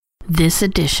This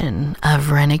edition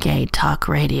of Renegade Talk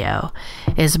Radio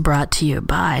is brought to you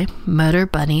by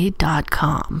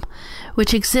MotorBunny.com,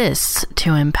 which exists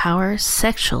to empower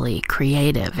sexually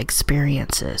creative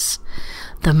experiences.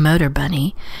 The Motor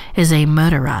Bunny is a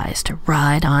motorized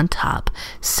ride-on-top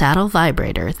saddle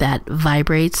vibrator that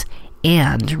vibrates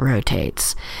and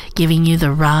rotates, giving you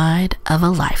the ride of a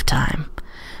lifetime.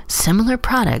 Similar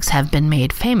products have been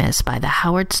made famous by The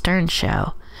Howard Stern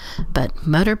Show, but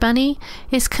Motor Bunny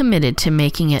is committed to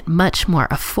making it much more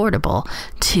affordable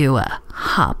to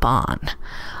hop on.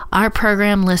 Our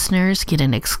program listeners get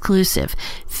an exclusive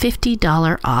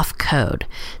 $50 off code.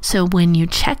 So when you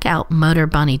check out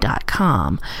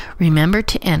MotorBunny.com, remember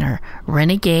to enter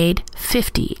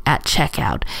Renegade50 at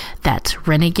checkout. That's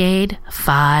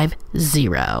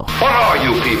Renegade50. What are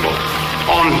you people?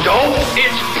 On dope?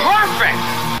 It's perfect!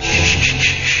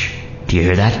 Shh. Do you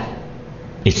hear that?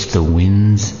 It's the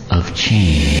winds of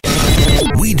change.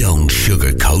 We don't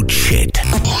sugarcoat shit.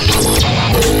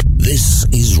 This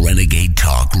is Renegade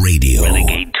Talk Radio.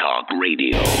 Renegade Talk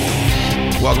Radio.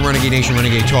 Welcome, Renegade Nation,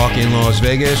 Renegade Talk in Las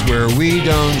Vegas, where we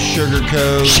don't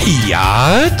sugarcoat shit.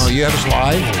 Oh, you have us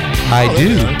live? I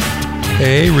do.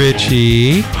 Hey,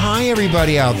 Richie. Hi,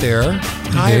 everybody out there.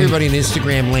 Hi, everybody in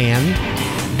Instagram land.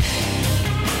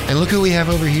 And look who we have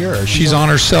over here. She's on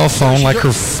her cell phone like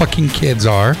her fucking kids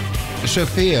are.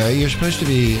 Sophia, you're supposed to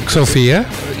be... Sophia?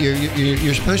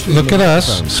 You're supposed to be... Look at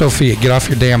us. Sophia, get off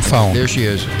your damn phone. There she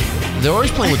is. They're always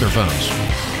playing with their phones.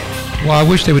 Well, I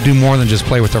wish they would do more than just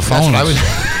play with their phones.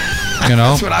 You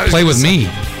know? Play with me.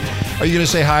 Are you going to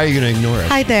say hi or are you going to ignore us?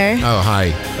 Hi there. Oh,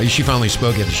 hi. She finally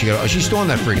spoke after she got... Oh, she's still on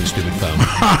that friggin' stupid phone.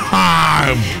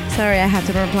 Sorry, I have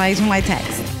to reply to my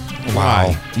text.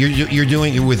 Wow. You're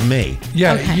doing it with me.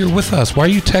 Yeah, okay. You're with us. Why are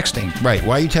you texting? Right.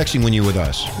 Why are you texting when you're with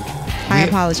us? I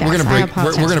apologize. We're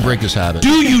gonna break this habit.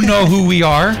 Do you know who we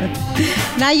are?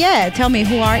 Not yet. Tell me,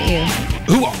 who are you?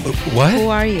 What? Who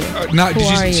are you?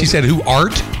 She said, who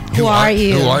art? Who are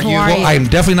you? Who are you? Well, I'm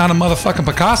definitely not a motherfucking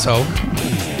Picasso.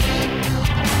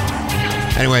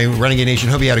 Anyway, Renegade Nation,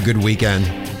 hope you had a good weekend.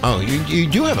 Oh, you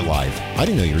do have it live. I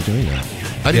didn't know you were doing that.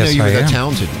 I didn't know you were that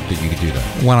talented that you could do that.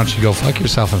 Why don't you go fuck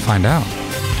yourself and find out?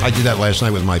 I did that last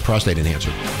night with my prostate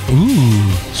enhancer.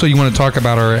 Ooh. So you want to talk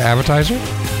about our advertiser?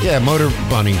 Yeah, Motor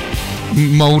Bunny.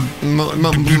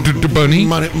 Bunny?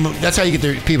 That's how you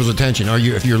get people's attention.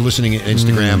 If you're listening at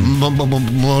Instagram,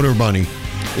 Motor Bunny.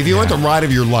 If you want the ride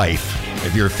of your life,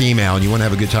 if you're a female and you want to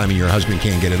have a good time and your husband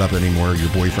can't get it up anymore, your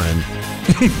boyfriend,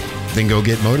 then go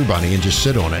get Motor Bunny and just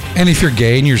sit on it. And if you're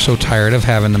gay and you're so tired of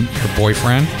having your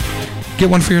boyfriend, get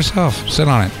one for yourself. Sit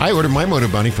on it. I ordered my Motor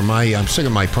Bunny for I'm sick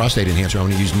of my prostate enhancer. I'm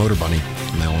going to use Motor Bunny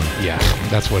from now on. Yeah,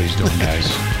 that's what he's doing, guys.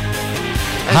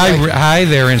 Hi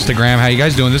there, Instagram. How you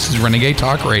guys doing? This is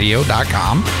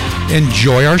RenegadeTalkRadio.com.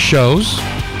 Enjoy our shows.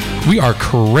 We are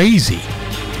crazy.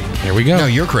 There we go. No,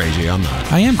 you're crazy. I'm not.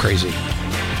 I am crazy.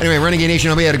 Anyway, Renegade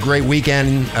Nation, hope you had a great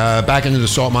weekend. Back into the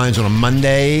salt mines on a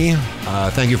Monday.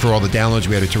 Thank you for all the downloads.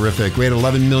 We had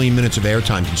 11 million minutes of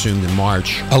airtime consumed in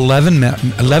March. 11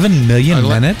 million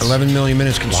minutes? 11 million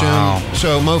minutes consumed. Wow.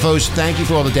 So, mofos, thank you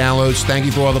for all the downloads. Thank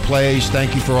you for all the plays.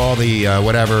 Thank you for all the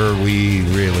whatever. We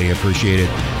really appreciate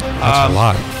it. That's a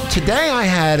lot. Today I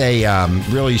had a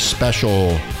really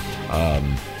special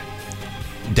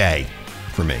day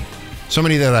for me.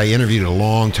 Somebody that I interviewed a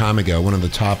long time ago, one of the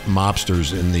top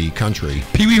mobsters in the country.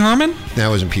 Pee Wee Herman? That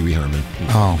wasn't Pee Wee Herman.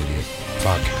 Oh,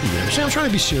 fuck. See, I'm trying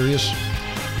to be serious.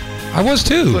 I was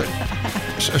too. But,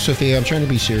 Sophia, I'm trying to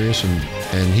be serious,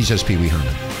 and he says Pee Wee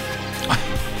Herman.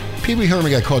 Pee Wee Herman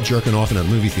got caught jerking off in a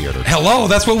movie theater. Hello,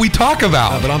 that's what we talk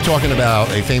about. But I'm talking about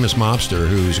a famous mobster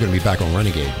who's going to be back on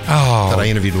Renegade. Oh. That I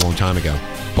interviewed a long time ago.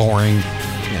 Boring.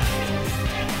 Yeah.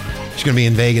 He's going to be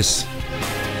in Vegas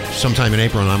sometime in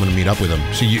April, and I'm going to meet up with him.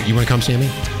 So you want to come see me?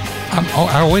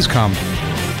 I always come.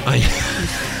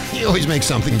 You always make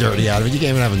something dirty out of it. You can't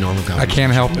even have a normal conversation. I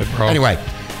can't help it, bro. Anyway,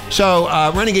 so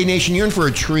Renegade Nation, you're in for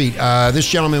a treat. This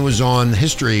gentleman was on the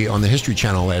History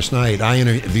Channel last night. I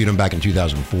interviewed him back in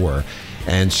 2004.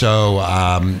 And so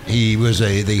he was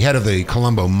the head of the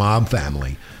Colombo mob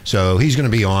family. So he's going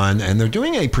to be on, and they're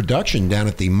doing a production down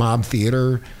at the Mob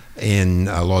Theater in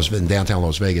downtown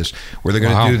Las Vegas, where they're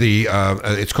going to do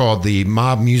it's called the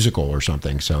Mob Musical or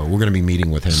something. So we're going to be meeting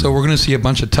with him. So we're going to see a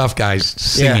bunch of tough guys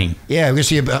singing. Yeah, we're going to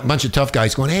see a bunch of tough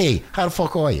guys going, "Hey, how the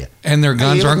fuck are you?" And their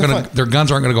guns aren't going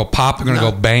to go pop. They're going to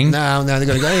go bang. No, they're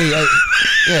going to go, "Hey,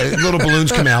 yeah." Little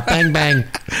balloons come out, bang, bang.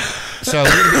 So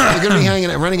we're going to be hanging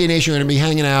out. Renegade Nation, we're going to be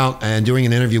hanging out and doing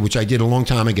an interview, which I did a long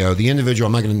time ago. The individual,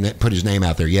 I'm not going to put his name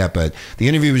out there yet, but the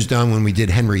interview was done when we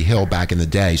did Henry Hill back in the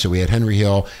day. So we had Henry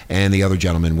Hill and the other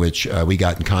gentleman, which we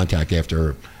got in contact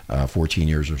after 14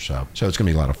 years or so. So it's going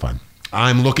to be a lot of fun.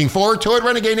 I'm looking forward to it,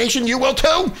 Renegade Nation. You will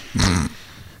too.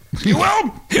 You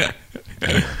will.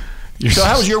 So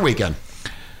how was your weekend?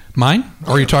 Mine?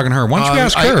 Or are you talking to her? Why don't you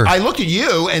ask her? I looked at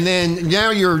you, and then now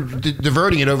you're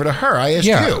diverting it over to her. I asked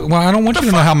you. Well, I don't want you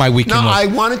to know how my weekend was. No, I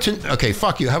wanted to. Okay,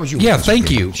 fuck you. How was your weekend? Yeah,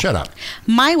 thank you. Shut up.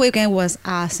 My weekend was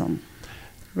awesome.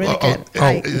 Really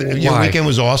good. Your weekend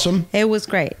was awesome? It was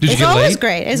great. Did you get always late?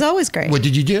 great. It's always great. What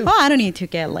did you do? Oh, I don't need to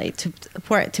get late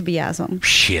for it to be awesome.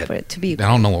 Shit. For it to be. I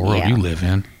don't know what world you live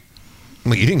in.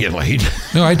 Well, you didn't get laid.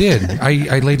 No, I did.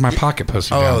 I laid my pocket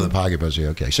pussy down. Oh, the pocket pussy.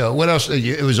 Okay. So what else?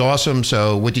 It was awesome.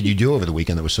 So what did you do over the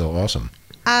weekend that was so awesome?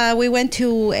 We went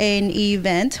to an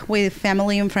event with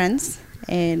family and friends,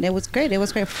 and it was great. It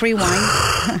was great. Free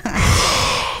wine.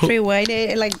 Free wine.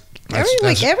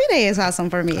 Every day is awesome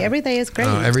for me. Every day is great.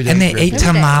 Every day. And they ate Every day.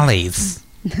 tamales.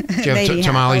 Did you have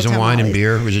tamales and wine and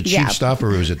beer? Was it cheap stuff or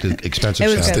was it the expensive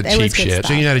It was stuff? good. The It was cheap good shit.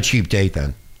 So you're not a cheap date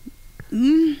then?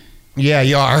 Yeah,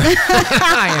 you are.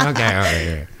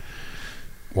 Okay.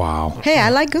 Wow. Hey, I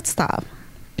like good stuff.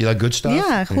 You like good stuff?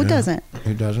 Yeah, who doesn't?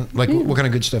 Who doesn't? Like, what kind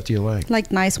of good stuff do you like?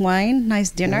 Like nice wine, nice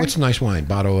dinner. What's nice wine?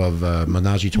 Bottle of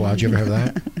Menage a Trois. Did you ever have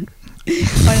that?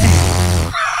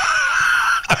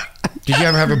 Did you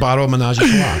ever have a bottle of Menage a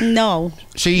Trois? No.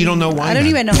 See, you don't know wine. I don't then.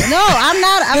 even know. No, I'm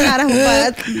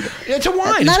not. But It's a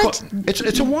wine.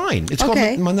 It's a wine. It's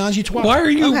Okay. called Menage a Trois. Why are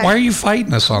you Okay. Why are you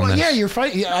fighting us on Well, this? yeah, you're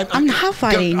fighting. I'm not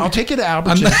fighting. I'll take you to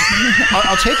Albertsons.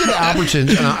 I'll take you to Albertsons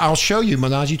and I'll show you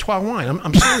Menage a Trois wine.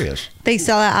 I'm serious. they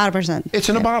sell it at Albertsons. It's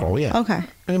in a bottle, yeah. Okay.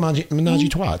 Menage a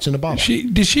Trois. It's in a bottle.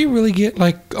 Did she really get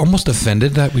like almost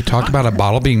offended that we talked about a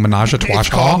bottle being menage a trois? It's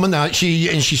called Menage.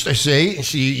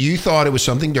 You thought it was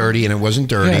something dirty, and it wasn't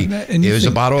dirty. Yeah, and you it was a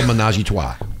think- bottle of Menage a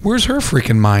Trois. Where's her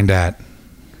freaking mind at?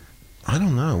 I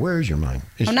don't know. Where is your mind?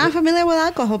 I'm not familiar with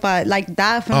alcohol, but like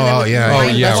that. Familiar Oh, with yeah. wine,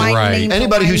 Oh, yeah, wine right. names,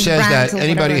 Anybody who wine says brands that, or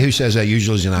anybody whatever. who says that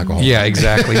usually is an alcoholic. Yeah,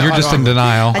 exactly. You're just in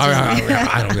denial.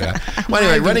 I don't do that. Well,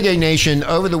 anyway, Renegade Nation,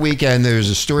 over the weekend, there's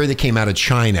a story that came out of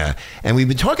China, and we've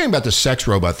been talking about the sex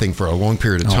robot thing for a long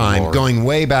period of time, Lord. going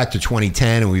way back to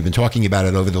 2010, and we've been talking about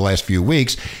it over the last few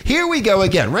weeks. Here we go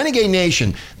again. Renegade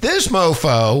Nation, this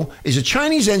mofo is a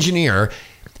Chinese engineer.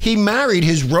 He married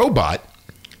his robot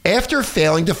after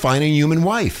failing to find a human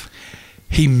wife.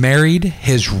 He married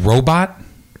his robot?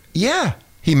 Yeah,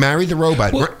 he married the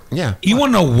robot. Well, Yeah. You want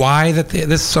to know why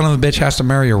this son of a bitch has to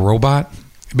marry a robot?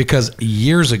 Because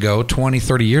years ago, 20,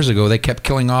 30 years ago, they kept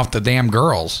killing off the damn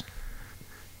girls.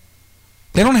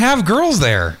 They don't have girls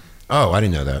there. Oh, I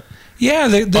didn't know that. Yeah.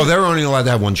 They're only allowed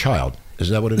to have one child. Is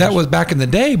that what it is? That was back in the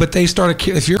day, but they started,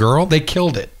 if you're a girl, they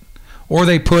killed it. Or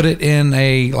they put it in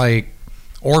a, like,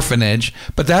 orphanage.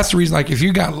 But that's the reason, like, if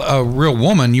you got a real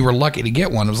woman, you were lucky to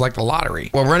get one. It was like the lottery.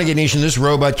 Well, Renegade Nation, this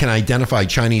robot can identify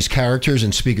Chinese characters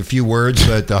and speak a few words,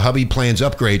 but the hubby plans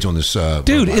upgrades on this Dude,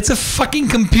 robot. it's a fucking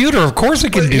computer. Of course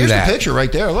it can do Here's that. the picture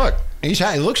right there. Look. He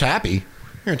looks happy.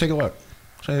 Here, take a look.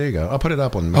 So there you go. I'll put it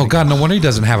up on... Oh, God, no wonder he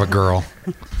doesn't have a girl.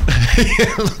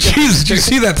 Jesus, did you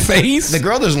see that face? The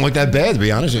girl doesn't look that bad, to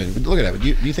be honest with you. Look at that. Do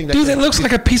you think that... Dude, that looks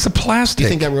like a piece of plastic. Do you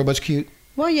think that robot's cute?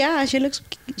 Well, yeah, she looks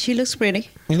pretty.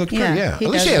 He looks pretty, yeah. he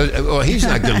At least, does. well, he's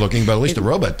not good looking, but at least the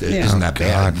robot isn't that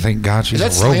bad. God, thank God she's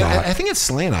Is a that robot. I think it's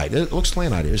slant-eyed. It looks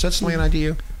slant-eyed. Is that slant-eyed to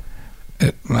you?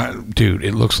 Dude,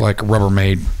 it looks like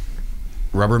Rubbermaid.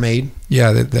 Rubbermaid?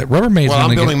 Yeah, that Rubbermaid's Well, I'm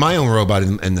gonna building get, my own robot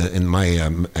in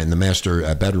the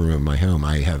master bedroom of my home.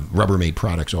 I have Rubbermaid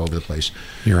products all over the place.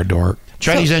 You're a dork.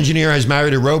 Chinese engineer has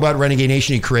married a robot Renegade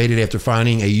Nation he created after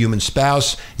finding a human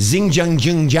spouse. Xinjiang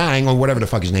Jiang, or whatever the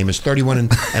fuck his name is, 31,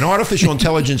 an artificial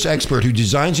intelligence expert who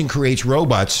designs and creates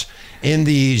robots in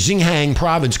the Xinjiang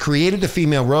province, created the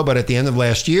female robot at the end of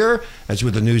last year. That's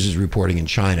what the news is reporting in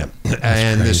China.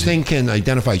 And this thing can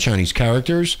identify Chinese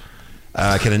characters,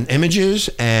 can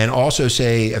images, and also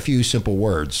say a few simple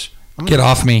words. Get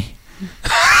off me.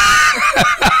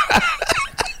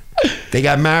 They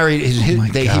got married. He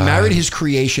God. married his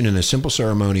creation in a simple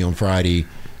ceremony on Friday,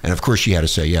 and of course she had to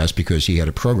say yes because he had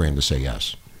a program to say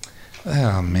yes.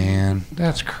 Oh, man.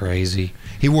 That's crazy.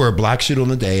 He wore a black suit on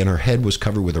the day, and her head was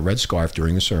covered with a red scarf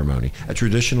during the ceremony, a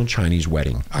traditional Chinese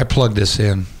wedding. I plugged this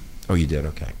in. Oh, you did?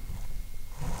 Okay.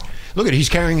 Look at it. He's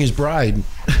carrying his bride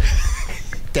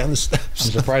down the steps.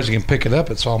 I'm surprised you can pick it up.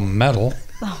 It's all metal.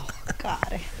 Oh,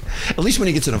 God. At least when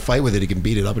he gets in a fight with it, he can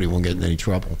beat it up and he won't get in any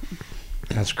trouble.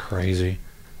 That's crazy.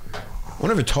 I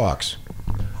wonder if it talks.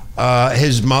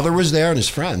 His mother was there and his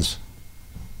friends.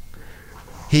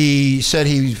 He said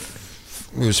he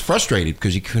was frustrated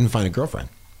because he couldn't find a girlfriend.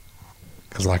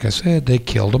 Because like I said, they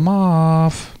killed him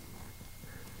off.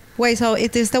 Wait, so is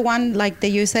this the one like that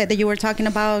you said that you were talking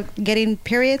about getting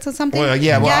periods or something? Well,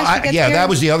 yeah, that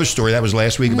was the other story. That was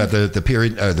last week about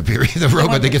the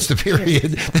robot that gets the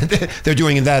period. They're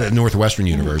doing that at Northwestern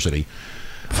University.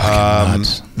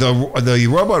 The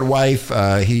robot wife,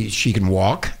 she can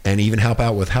walk and even help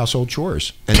out with household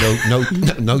chores, and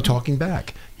no talking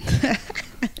back.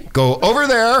 Go over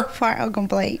there. File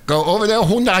complaint. Go over there,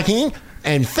 Hyundai,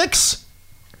 and fix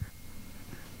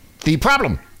the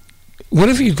problem. What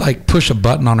if you like push a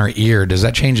button on her ear? Does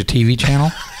that change a TV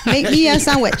channel? Make me a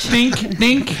sandwich. Dink,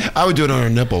 dink. I would do it on her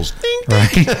nipples. Dink,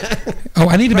 right. Oh,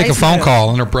 I need to make a phone call,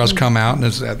 and her breasts come out, and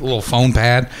there's that little phone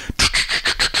pad.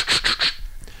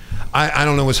 I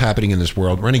don't know what's happening in this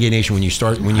world. Renegade Nation,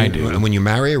 when you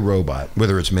marry a robot,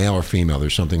 whether it's male or female,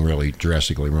 there's something really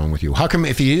drastically wrong with you. How come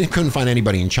if he couldn't find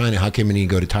anybody in China, how come he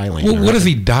go to Thailand? Well, what if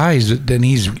he dies? Then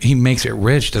he makes it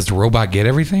rich. Does the robot get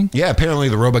everything? Yeah, apparently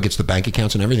the robot gets the bank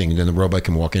accounts and everything, and then the robot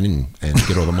can walk in and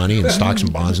get all the money and stocks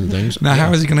and bonds and things. Now,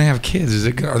 how is he going to have kids?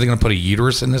 Are they going to put a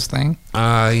uterus in this thing?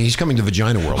 He's coming to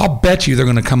Vagina World. I'll bet you they're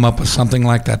going to come up with something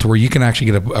like that to where you can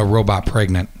actually get a robot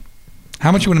pregnant.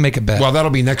 How much you want to make a bet? Well,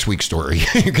 that'll be next week's story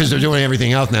because they're doing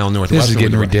everything else now in Northwestern. This is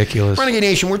getting ridiculous. Renegade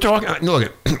Nation, we're talking.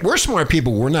 Look, we're smart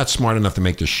people. We're not smart enough to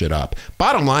make this shit up.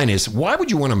 Bottom line is, why would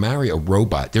you want to marry a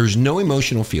robot? There's no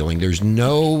emotional feeling. There's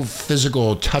no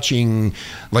physical touching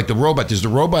like the robot. Does the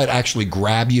robot actually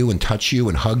grab you and touch you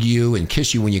and hug you and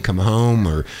kiss you when you come home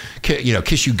or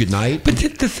kiss you goodnight? But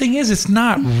the thing is, it's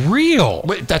not real.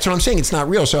 But that's what I'm saying. It's not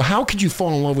real. So how could you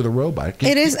fall in love with a robot?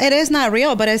 It is not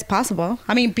real, but it's possible.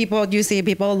 I mean, you see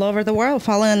people all over the world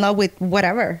falling in love with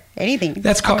whatever, anything.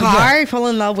 That's called a car. Fall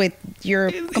in love with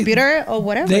your computer or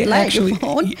whatever. Your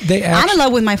phone. I'm in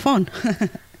love with my phone.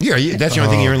 Yeah, that's the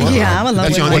only thing you're in love with. Yeah, I'm in love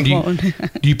with my phone.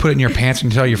 Do you put it in your pants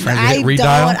and tell your friends to hit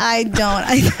redial? I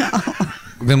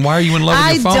don't. Then why are you in love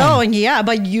with your phone? I don't. Yeah,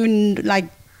 but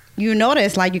you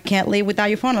notice you can't live without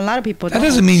your phone. A lot of people don't. That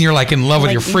doesn't mean you're in love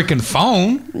with your freaking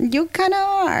phone. You kind of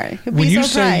are. When you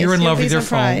say you're in love with your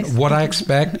phone, what I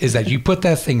expect is that you put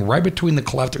that thing right between the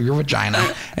cleft of your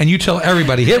vagina and you tell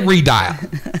everybody, hit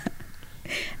redial.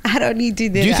 I don't need to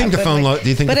do that. Do you think the phone loves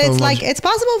you? But it's it's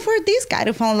possible for this guy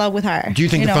to fall in love with her. Do you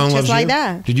think the phone loves you? Like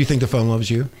that. Did you think the phone loves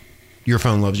you? Your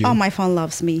phone loves you? Oh, my phone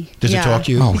loves me. Does it talk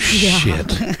to you? Oh, shit.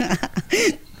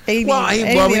 We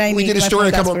did a story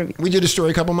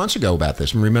a couple months ago about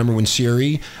this. And remember when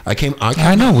Siri? I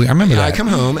remember that. I come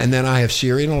home and then I have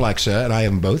Siri and Alexa and I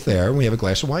have them both there and we have a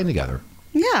glass of wine together.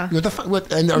 Yeah.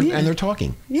 And they're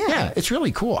talking. Yeah. It's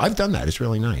really cool. I've done that. It's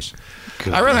really nice.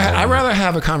 I'd rather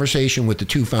have a conversation with the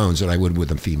two phones than I would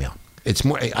with a female. It's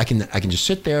more. I can just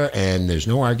sit there and there's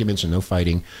no arguments and no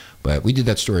fighting. But we did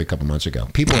that story a couple months ago.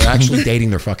 People are actually dating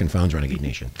their fucking phones, Renegade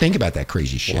Nation. Think about that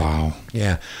crazy shit. Wow.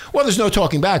 Yeah. Well, there's no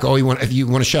talking back. If you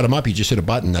want to shut them up, you just hit a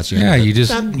button. That's the end of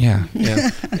it.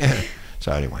 Yeah.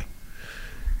 So anyway,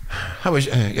 how was?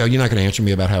 You're not going to answer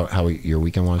me about how your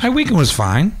weekend was? My weekend was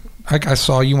fine. I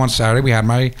saw you on Saturday. We had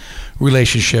my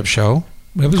relationship show.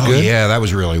 It was good. Yeah, that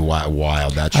was really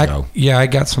wild, that show. I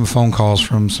got some phone calls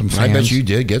from some fans. I bet you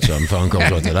did get some phone calls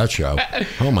after that show.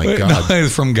 Oh, my God. No,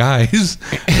 from guys.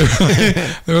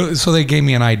 So they gave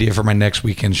me an idea for my next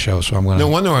weekend show. So I'm going to... No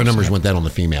wonder our numbers went down on the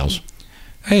females.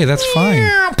 Hey, that's fine.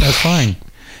 That's fine.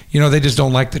 They just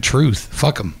don't like the truth.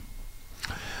 Fuck them.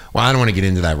 Well, I don't want to get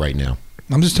into that right now.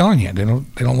 I'm just telling you. They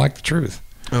don't like the truth.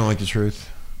 I don't like the truth.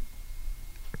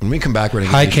 When we come back, we're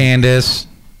going to... Hi, Candace.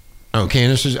 Oh,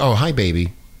 Candace is... Oh, hi,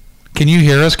 baby. Can you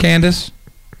hear us, Candace?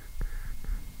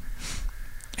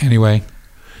 Anyway.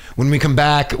 When we come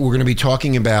back, we're going to be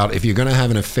talking about if you're going to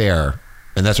have an affair,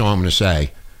 and that's all I'm going to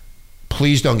say,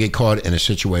 please don't get caught in a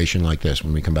situation like this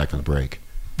when we come back from the break.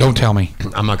 Don't tell me.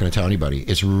 I'm not going to tell anybody.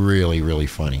 It's really, really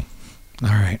funny. All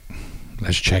right.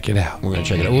 Let's check it out. We're going to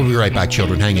check it out. We'll be right back,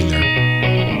 children. Hang in there.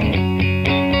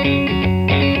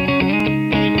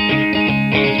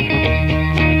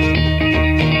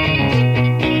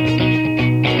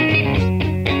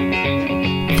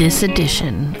 This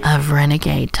edition of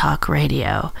Renegade Talk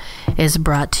Radio is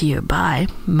brought to you by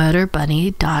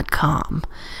MotorBunny.com,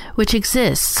 which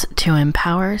exists to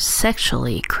empower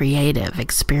sexually creative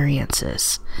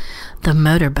experiences. The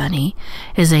Motor Bunny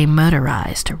is a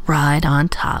motorized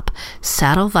ride-on-top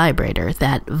saddle vibrator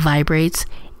that vibrates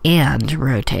and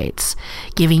rotates,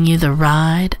 giving you the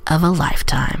ride of a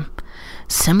lifetime.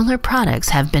 Similar products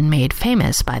have been made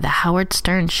famous by The Howard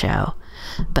Stern Show,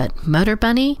 but Motor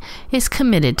Bunny is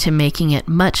committed to making it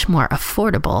much more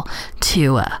affordable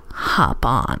to hop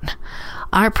on.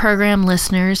 Our program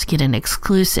listeners get an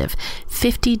exclusive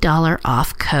 $50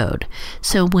 off code.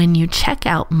 So when you check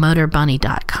out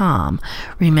MotorBunny.com,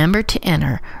 remember to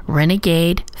enter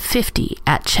Renegade50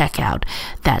 at checkout.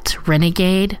 That's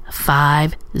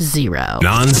Renegade50.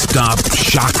 Non-stop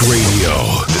shock radio.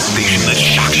 The station that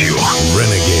shocks you.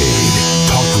 Renegade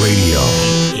Talk Radio.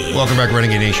 Welcome back,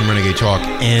 Renegade Nation, Renegade Talk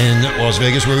in Las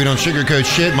Vegas, where we don't sugarcoat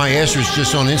shit. My ass was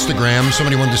just on Instagram.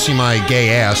 Somebody wanted to see my gay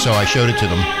ass, so I showed it to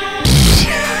them.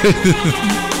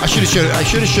 I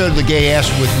should have showed the gay ass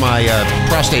with my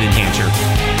prostate enhancer.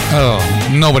 Oh,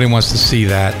 nobody wants to see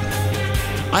that.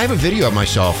 I have a video of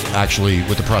myself actually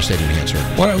with the prostate enhancer.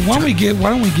 Why don't we give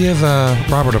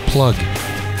Robert a plug?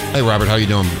 Hey, Robert, how you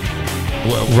doing?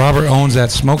 Robert owns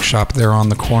that smoke shop there on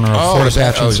the corner of Fort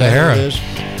Apache and Sahara.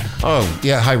 Oh,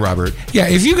 yeah. Hi, Robert. Yeah,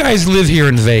 if you guys live here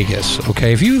in Vegas,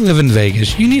 okay, if you live in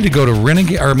Vegas, you need to go to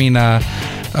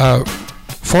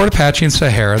Fort Apache and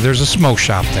Sahara. There's a smoke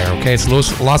shop there, okay? It's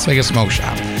Las Vegas Smoke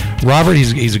Shop. Robert,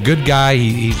 he's a good guy.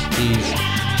 He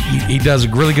does a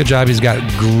really good job. He's got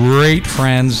great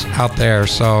friends out there,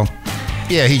 so.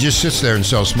 Yeah, he just sits there and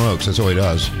sells smokes. That's all he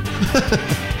does.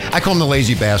 I call him the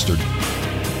lazy bastard.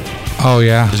 Oh,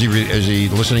 yeah. Is he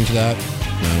listening to that?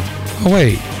 No. Oh,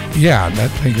 wait. Yeah, I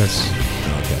think that's...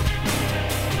 Okay.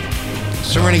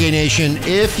 So, Renegade Nation,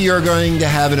 if you're going to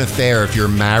have an affair, if you're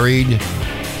married,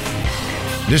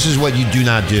 this is what you do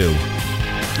not do.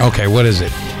 Okay, what is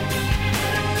it?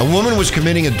 A woman was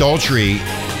committing adultery,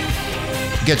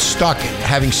 gets stuck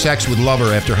having sex with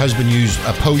lover after husband used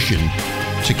a potion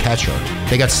to catch her.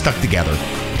 They got stuck together.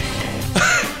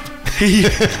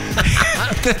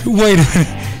 Wait a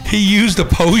minute. He used a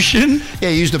potion? Yeah,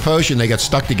 he used a potion. They got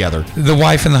stuck together. The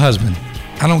wife and the husband.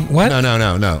 What?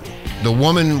 No. The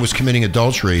woman was committing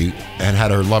adultery and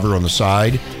had her lover on the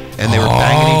side, and they were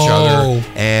banging each other.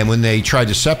 And when they tried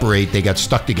to separate, they got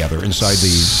stuck together inside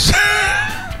the...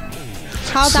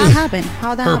 How'd that happen?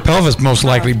 Her pelvis most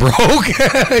likely broke.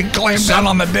 Clamped down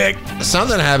on the dick.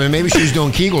 Something happened. Maybe she was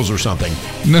doing Kegels or something.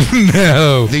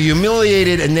 No. The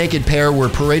humiliated and naked pair were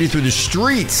paraded through the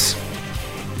streets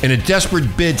in a desperate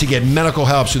bid to get medical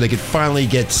help so they could finally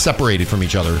get separated from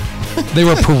each other. They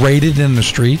were paraded in the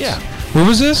streets? Yeah. Where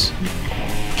was this?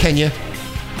 Kenya.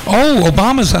 Oh,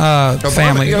 Obama's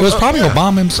family. It was probably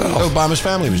Obama himself. Obama's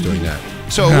family was doing that.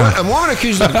 So a woman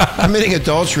accused of committing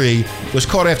adultery was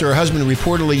caught after her husband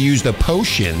reportedly used a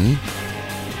potion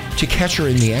to catch her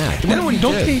in the act.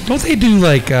 Don't they do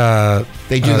like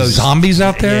they do those zombies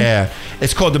out there? Yeah.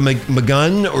 It's called the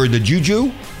Magun or the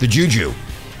Juju. The Juju.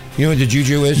 You know what the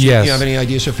Juju is? Yes. Do you have any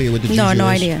idea, Sophia, what the Juju is? No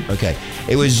idea. Okay.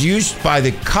 It was used by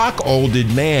the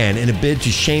cock-olded man in a bid to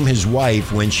shame his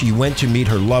wife when she went to meet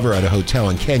her lover at a hotel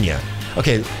in Kenya.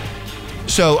 Okay.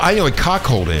 So I know what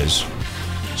cockhold is.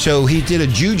 So he did a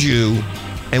Juju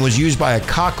and was used by a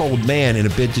cock-old man in a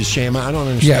bid to shame. I don't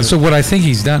understand. Yeah, so what I think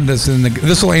he's done, this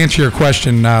will answer your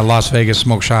question, Las Vegas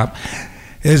Smoke Shop,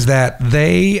 is that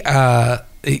they...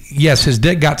 yes, his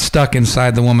dick got stuck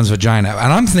inside the woman's vagina.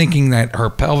 And I'm thinking that her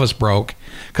pelvis broke,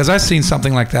 because I've seen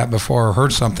something like that before, or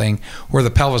heard something where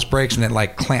the pelvis breaks and it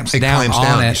like clamps down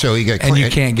on it, so you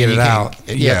can't get it out.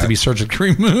 You have to be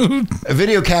surgically removed. A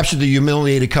video captured the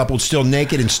humiliated couple still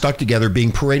naked and stuck together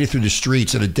being paraded through the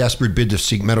streets in a desperate bid to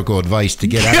seek medical advice to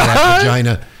get out of that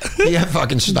vagina. Yeah,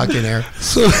 fucking stuck in there.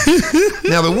 So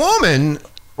now the woman...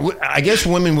 I guess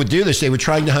women would do this. They would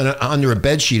try to hunt under a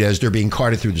bedsheet as they're being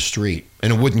carted through the street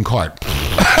in a wooden cart.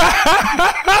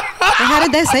 How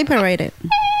did they separate it?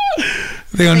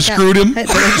 They unscrewed him. They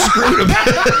unscrewed him.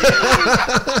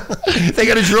 They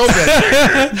got a drill bit.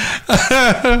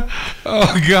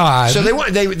 Oh God! So they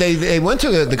went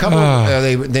to the couple.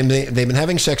 They've been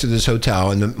having sex at this hotel,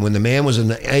 and when the man was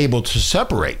unable to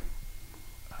separate.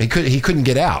 He couldn't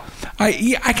get out.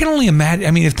 I can only imagine.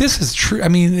 I mean, if this is true, I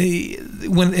mean,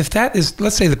 if that is,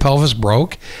 let's say the pelvis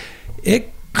broke,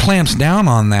 it clamps down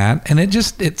on that, and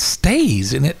it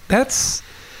stays, and that's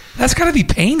got to be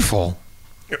painful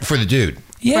for the dude.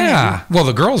 Yeah. Well,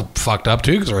 the girl's fucked up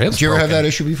too because her hips. Did you ever have that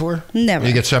issue before? Never.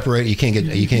 You get separated. You can't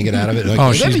get out of it.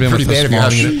 Like, she's been pretty bad.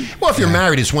 If you're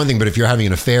married, it's one thing, but if you're having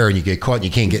an affair and you get caught,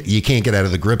 and you can't get out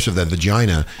of the grips of that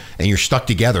vagina, and you're stuck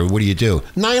together. What do?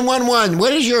 911.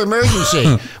 What is your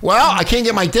emergency? Well, I can't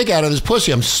get my dick out of this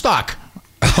pussy. I'm stuck.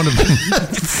 Can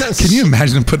you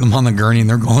imagine them putting them on the gurney and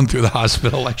they're going through the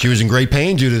hospital? She was in great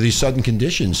pain due to these sudden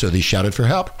conditions, so they shouted for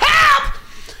help.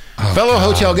 Fellow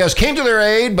hotel guests came to their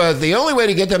aid, but the only way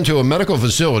to get them to a medical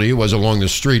facility was along the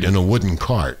street in a wooden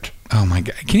cart. Oh, my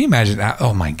God. Can you imagine that?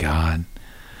 Oh, my God.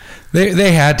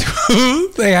 They had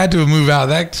to they had to move out of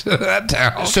that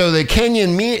town. So the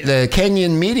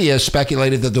Kenyan media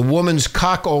speculated that the woman's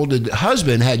cock-olded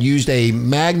husband had used a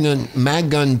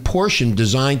mag-gun portion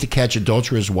designed to catch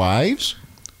adulterous wives.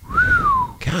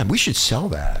 God, we should sell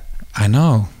that. I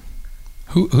know.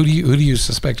 Who do you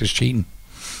suspect is cheating?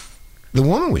 The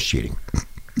woman was cheating.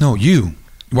 No, you.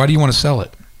 Why do you want to sell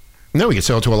it? No, we could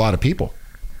sell it to a lot of people.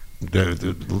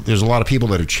 There's a lot of people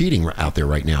that are cheating out there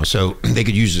right now, so they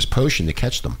could use this potion to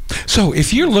catch them. So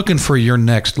if you're looking for your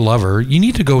next lover, you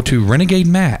need to go to Renegade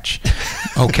Match.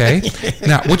 Okay?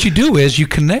 Now, what you do is you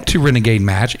connect to Renegade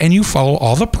Match and you follow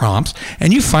all the prompts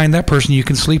and you find that person you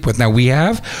can sleep with. Now, we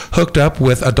have hooked up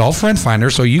with Adult Friend Finder,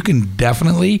 so you can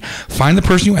definitely find the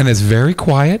person and it's very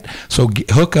quiet. So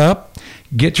hook up.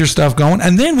 Get your stuff going.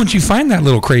 And then once you find that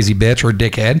little crazy bitch or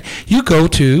dickhead, you go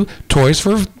to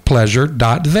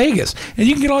toysforpleasure.vegas and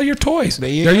you can get all your toys. There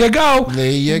you go. There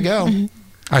you go.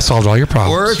 I solved all your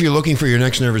problems. Or if you're looking for your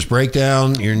next nervous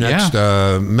breakdown, your next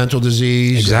mental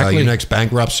disease, your next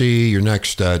bankruptcy, your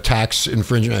next tax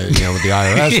infringement, with the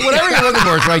IRS, whatever you're looking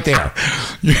for, it's right there.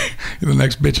 The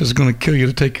next bitch is going to kill you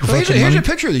to take your fucking money. Here's a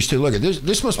picture of these two. Look at this.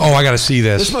 This must be, I got to see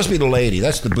this. This must be the lady.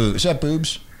 That's the boob. Is that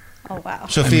boobs? Oh, wow.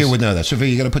 Sophia would know that. Sophia,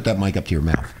 you got to put that mic up to your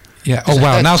mouth. Yeah. Oh,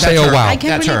 wow. Now say, oh, wow. I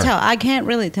can't really tell. I can't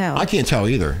really tell. I can't tell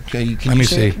either. Can Let me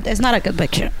see. It's not a good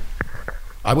picture.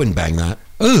 I wouldn't bang that.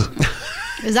 Ugh.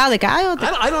 Is that the guy or the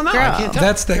I don't know. girl? I can't tell.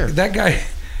 That's that guy.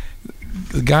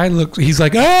 The guy looks, he's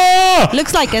like, ah!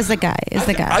 Looks like it's the guy. It's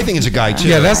the guy. I think it's a guy, too.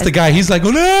 Yeah, that's the guy. He's like,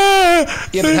 oh, no!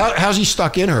 Yeah, but how's he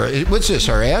stuck in her? What's this,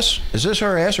 her ass? Is this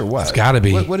her ass or what? It's got to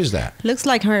be. What is that? Looks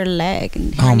like her leg.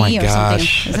 And her Oh, my knee or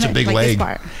gosh. something. That's a Isn't big it? Like leg. this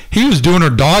part. He was doing her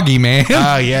doggy, man.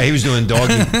 Oh, yeah, he was doing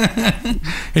doggy.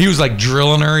 He was like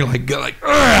drilling her, like. Can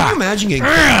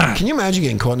you imagine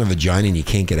getting caught in a vagina and you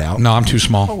can't get out? No, I'm too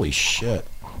small. Holy shit.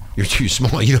 You're too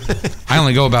small. I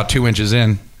only go about 2 inches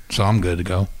in, so I'm good to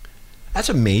go. That's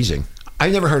amazing.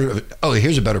 I've never heard of it. Oh,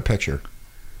 here's a better picture.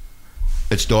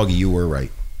 It's doggy. You were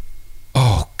right.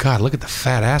 Oh, God, look at the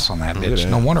fat ass on that Look at bitch. that.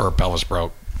 No wonder her pelvis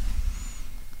broke.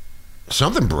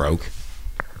 Something broke.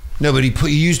 No, but he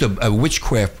used a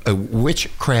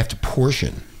witchcraft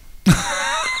portion.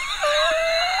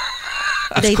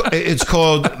 It's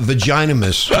called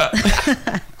Vaginimus.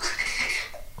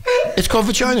 It's called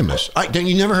Vaginimus.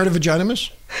 You never heard of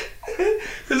Vaginimus?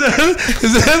 Is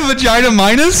that vagina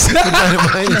minus?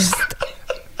 Vaginimus.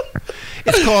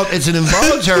 It's an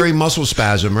involuntary muscle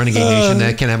spasm, Renegade Nation,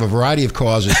 that can have a variety of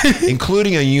causes,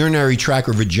 including a urinary tract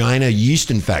or vagina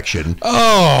yeast infection.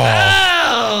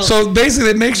 Oh. So basically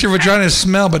it makes your vagina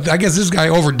smell, but I guess this guy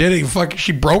overdid it. Fuck,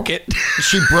 she broke it.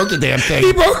 She broke the damn thing.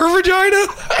 He broke her vagina.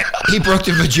 He broke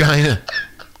the vagina.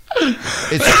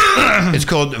 It's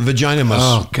called Vaginimus.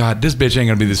 Oh, God, this bitch ain't going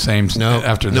to be the same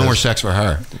after this. No more sex for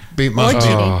her.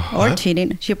 Or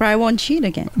cheating. She probably won't cheat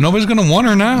again. Nobody's going to want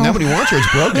her now. Nobody wants her. It's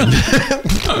broken.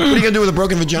 What are you going to do with a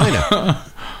broken vagina?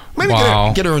 Maybe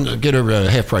get her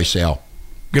a half price sale.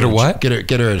 Get her what?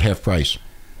 Get her at half price.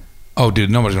 Oh, dude,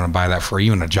 nobody's going to buy that for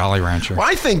you in a Jolly Rancher. Well,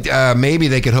 I think maybe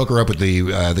they could hook her up with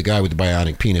the guy with the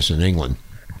bionic penis in England.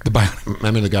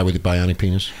 Remember the guy with the bionic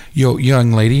penis? Yo,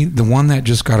 young lady, the one that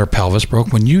just got her pelvis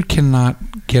broke, when you cannot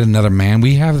get another man,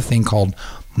 we have a thing called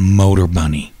Motor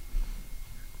Bunny.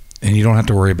 And you don't have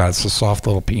to worry about it. It's a soft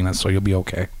little penis, so you'll be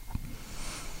okay.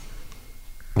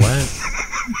 What?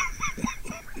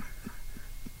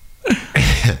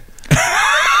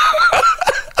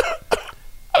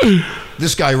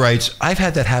 This guy writes, I've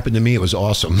had that happen to me. It was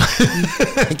awesome.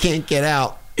 I can't get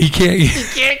out. He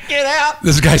can't get out.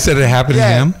 This guy said it happened to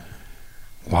him?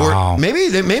 Wow. Or maybe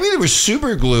there was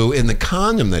super glue in the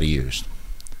condom that he used.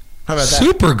 How about that?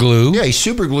 Super glue? Yeah, he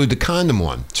super glued the condom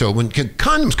on. So when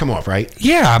condoms come off, right?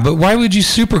 Yeah, but why would you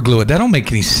super glue it? That don't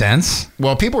make any sense.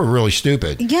 Well, people are really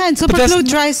stupid. Yeah, and super glue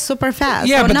dries super fast.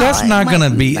 Yeah, so but no, that's not going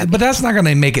to be. But that's not going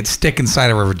to make it stick inside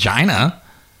of her vagina.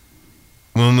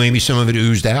 Well, maybe some of it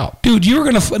oozed out. Dude, you were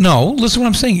going to... No, listen to what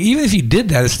I'm saying. Even if you did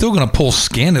that, it's still going to pull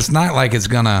skin. It's not like it's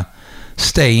going to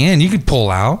stay in. You could pull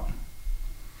out.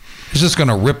 It's just going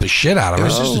to rip the shit out of her. It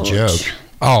was just a joke.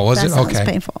 Oh, was it? Okay. That sounds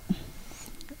painful.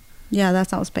 Yeah, that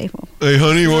sounds painful. Hey,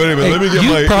 honey, wait a minute. Let me get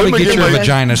my... You probably get your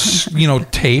vagina,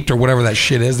 taped or whatever that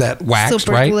shit is, that waxed,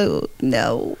 super right? glue.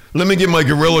 No. Let me get my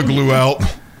Gorilla Glue out.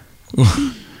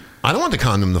 I don't want the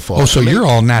condom to fall. Oh, so you're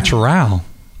all natural.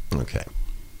 Okay.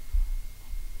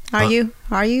 Are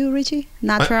you, Richie?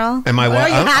 Natural? Am I what? What? Are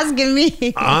you asking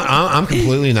me? I'm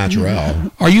completely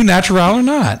natural. Are you natural or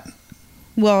not?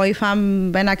 Well, if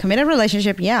I'm in a committed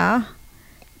relationship, yeah.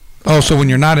 Oh, so when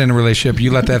you're not in a relationship,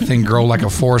 you let that thing grow like a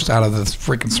forest out of the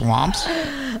freaking swamps?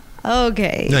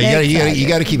 Okay. No, you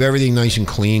got to keep everything nice and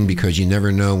clean because you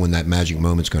never know when that magic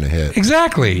moment's going to hit.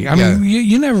 Exactly. I mean,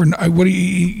 you never know. What do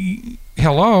you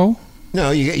hello?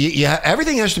 No,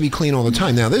 everything has to be clean all the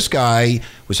time. Now, this guy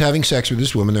was having sex with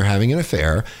this woman. They're having an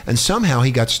affair, and somehow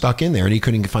he got stuck in there, and he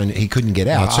couldn't get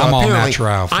out. Well, so I'm all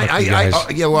natural.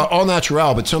 All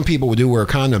natural. But some people do wear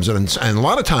condoms, and a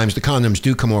lot of times the condoms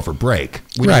do come off or break.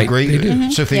 Would you agree, they do.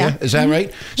 Sophia? Is that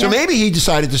right? So maybe he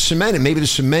decided to cement it. Maybe the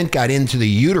cement got into the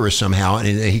uterus somehow, and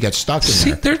he got stuck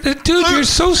in there. Dude, you're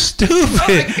so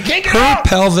stupid. Her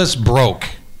pelvis broke.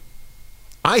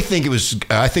 I think it was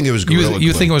Gorilla Glue.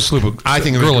 You think it was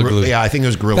Gorilla Glue? Yeah, I think it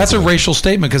was Gorilla Glue. That's a racial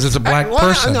statement because it's a black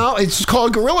person. No, it's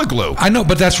called Gorilla Glue. I know,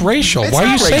 but that's racial. Why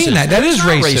are you saying that? That is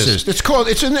racist.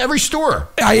 It's in every store.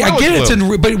 I get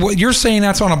it. But what you're saying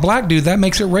that's on a black dude, that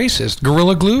makes it racist.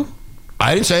 Gorilla Glue?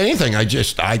 I didn't say anything. I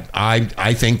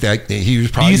think that he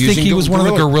was probably. Do you think he was one of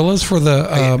the gorillas for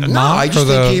the no, I just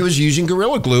think he was using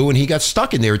Gorilla Glue and he got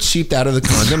stuck in there. It seeped out of the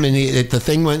condom and the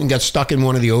thing went and got stuck in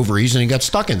one of the ovaries and he got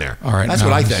stuck in there. All right, that's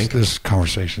what I think. This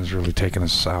conversation is really taking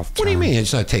us south. What do you mean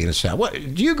it's not taking us south? What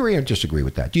do you agree or disagree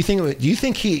with that? Do you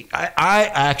think he? I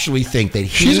actually think that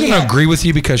she's going to agree with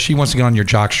you because she wants to get on your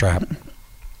jockstrap.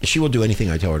 She will do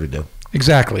anything I tell her to do.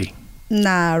 Exactly.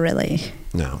 Nah, really.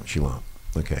 No, she won't.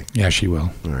 Okay. Yeah, she will.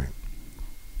 All right.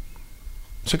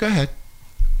 So go ahead.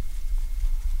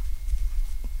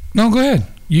 No, go ahead.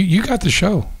 You got the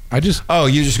show.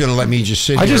 you're just going to let me just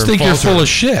sit here? I just think you're full of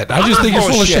shit. I just think you're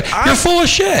full of shit. You're full of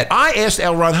shit. I asked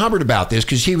L. Ron Hubbard about this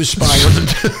because he was spying on them.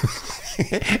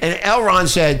 And L. Ron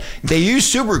said they use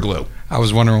super glue. I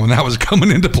was wondering when that was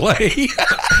coming into play.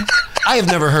 I have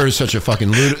never heard of such a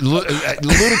fucking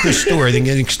ludicrous story than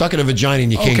getting stuck in a vagina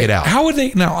and you can't get out. How would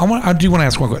they? Now, I do want to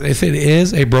ask one question. If it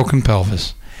is a broken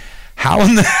pelvis, how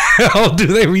in the hell do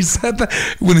they reset that?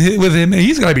 With him,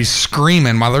 he's got to be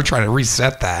screaming while they're trying to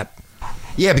reset that.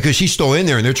 Yeah, because she's still in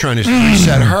there and they're trying to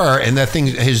reset her, and that thing,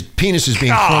 his penis is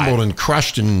being crumbled and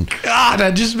crushed. And God,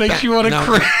 that just makes you want to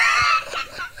cry.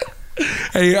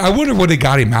 Hey, I wonder what they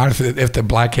got him out if the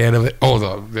black head of it.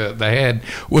 Oh, the head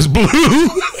was blue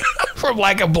from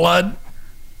lack of blood.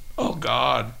 Oh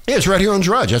God! Yeah, it's right here on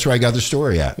Drudge. That's where I got the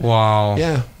story at. Wow.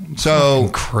 Yeah. So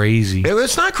crazy.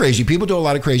 It's not crazy. People do a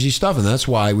lot of crazy stuff, and that's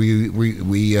why we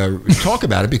talk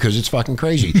about it because it's fucking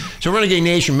crazy. So Renegade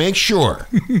Nation, make sure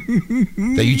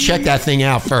that you check that thing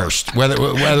out first, whether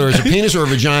it's a penis or a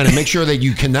vagina. Make sure that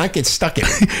you cannot get stuck in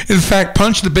it. In fact,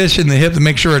 punch the bitch in the hip to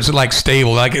make sure it's like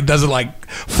stable, like it doesn't like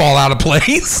fall out of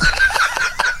place.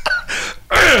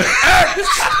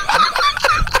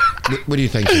 What do you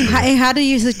think? How do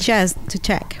you suggest to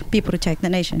check people to check the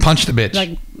nation? Punch the bitch.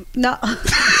 Like, no.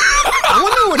 I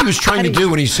wonder what he was trying to do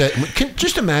when he said.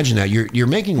 Just imagine that you're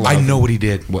making love. I know what he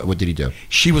did. What did he do?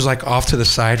 She was like off to the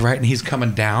side, right, and he's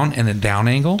coming down in a down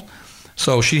angle.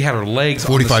 So she had her legs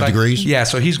 45 degrees. Yeah,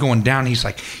 so he's going down. He's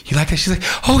like, "You like that?" She's like,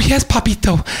 "Oh yes,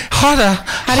 papito, harder."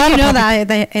 How do you know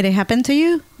that it happened to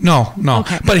you? No.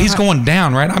 Okay. But he's going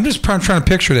down, right? I'm just trying to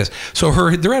picture this. So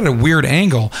they're at a weird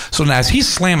angle. So now as he's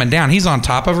slamming down, he's on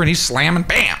top of her and he's slamming,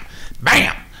 bam,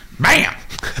 bam, bam,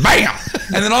 bam,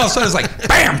 and then all of a sudden it's like,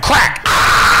 bam, crack.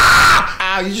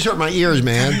 Ah! Ow! You just hurt my ears,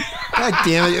 man. God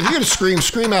damn it! If you're gonna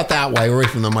scream out that way, away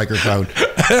from the microphone.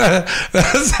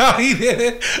 That's how he did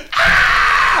it.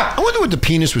 Ah! I wonder what the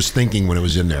penis was thinking when it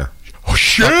was in there. Oh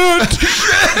shit! What do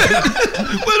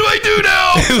I do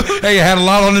now? Hey, you had a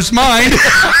lot on his mind.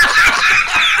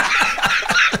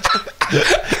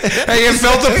 Hey, you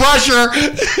felt the pressure.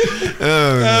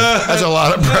 That's a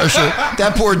lot of pressure.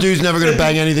 That poor dude's never going to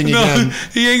bang anything again.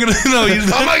 He ain't going to. No,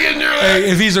 I'm not getting near that.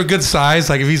 Hey, if he's a good size,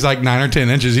 like if he's like 9 or 10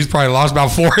 inches, he's probably lost about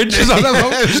 4 inches on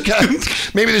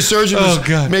that. Maybe the surgeon was. Oh,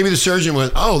 God. Maybe the surgeon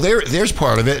went, there's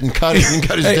part of it, and cut his dick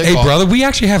off. Hey, brother, we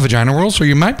actually have Vagina World, so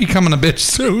you might be coming a bitch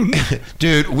soon.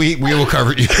 Dude, we will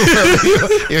cover you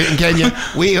in Kenya.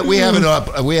 We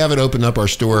haven't opened up our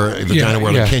store Vagina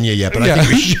World in Kenya yet, but I think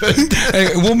we should. Hey,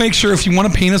 we'll make sure if you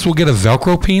want a penis, we'll get a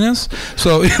Velcro penis.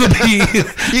 So it'll be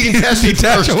you can test it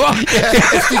first.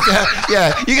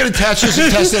 You can attach this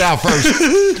and test it out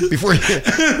first before you.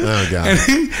 Oh God!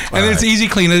 And it's easy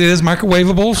clean. It is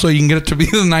microwavable, so you can get it to be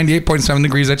the 98.7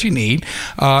 degrees that you need.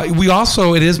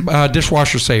 It is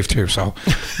dishwasher safe too, so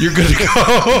you're good to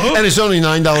go. And it's only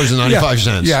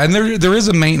 $9.95. Yeah, and there is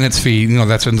a maintenance fee,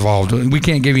 that's involved. We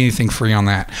can't give you anything free on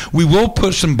that. We will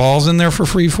put some balls in there for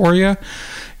free for you.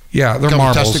 Yeah, they're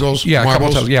marbles. Testicles? Yeah,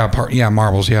 marbles?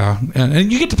 Marbles. Yeah,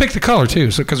 and you get to pick the color too,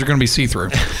 so because they're going to be see-through,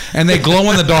 and they glow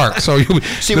in the dark. So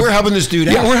we're helping this dude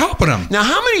out. Yeah, we're helping him. Now,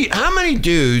 how many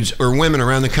dudes or women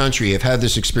around the country have had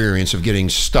this experience of getting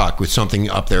stuck with something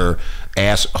up their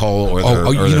asshole or their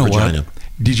vagina? What?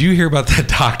 Did you hear about that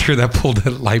doctor that pulled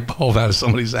that light bulb out of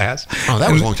somebody's ass? Oh,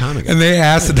 that was a long time ago. And they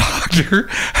asked the doctor,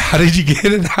 how did you get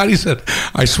it out? He said,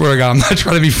 I swear to God, I'm not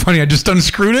trying to be funny. I just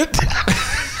unscrewed it.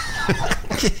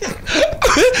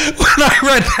 When I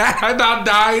read that, I about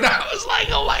died. I was like,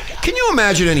 oh my God. Can you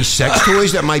imagine any sex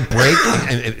toys that might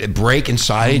break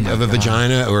inside of a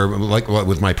vagina, or like what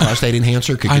with my prostate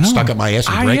enhancer could get stuck up my ass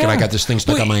and break, and I got this thing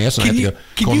stuck up my ass and I have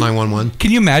to call 911?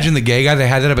 Can you imagine the gay guy that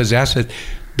had that up his ass said,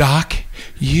 Doc,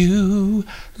 you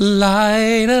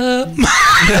light up.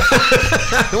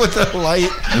 With the light?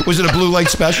 Was it a blue light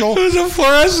special? It was a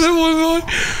fluorescent one.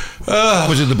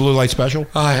 Was it the blue light special?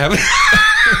 I haven't.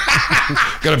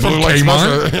 Got a blue light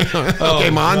special. Okay,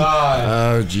 Mon.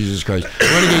 Oh, Jesus Christ.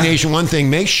 Renegade Nation, one thing,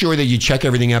 make sure that you check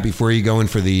everything out before you go in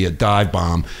for the dive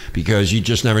bomb, because you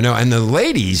just never know. And the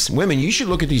ladies, women, you should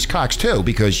look at these cocks too,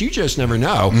 because you just never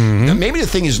know. Maybe the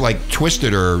thing is like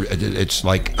twisted, or it's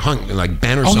like hung, like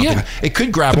bent or something. Yeah. It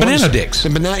could grab the onto banana dicks.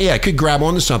 Yeah, it could grab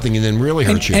onto something and then really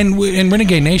hurt you. And in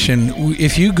Renegade Nation,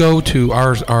 if you go to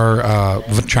our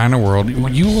China World,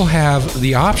 you will have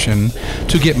the option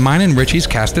to get mine and Richie's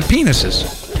casted penises.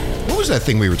 What was that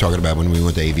thing we were talking about when we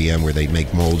went to AVM where they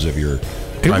make molds of your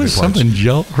private It was parts? something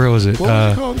where was it? What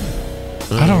was it called?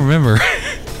 I don't remember.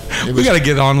 We got to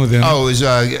get on with him. Oh, it was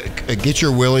Get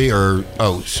Your Willie, or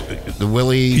the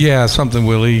Willie. Yeah, something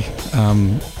Willie.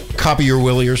 Copy Your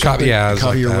Willie or something.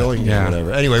 Copy Your Willie. Yeah,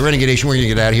 whatever. Anyway, Renegade Nation, we're going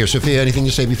to get out of here. Sophia, anything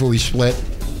to say before we split?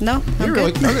 No, I'm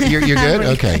good. Okay, you're good?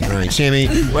 Okay, all right. Sammy,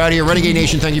 we're out of here. Renegade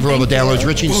Nation, thank you for all the downloads.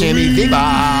 Richie and Sammy, viva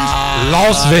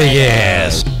Las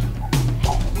Vegas.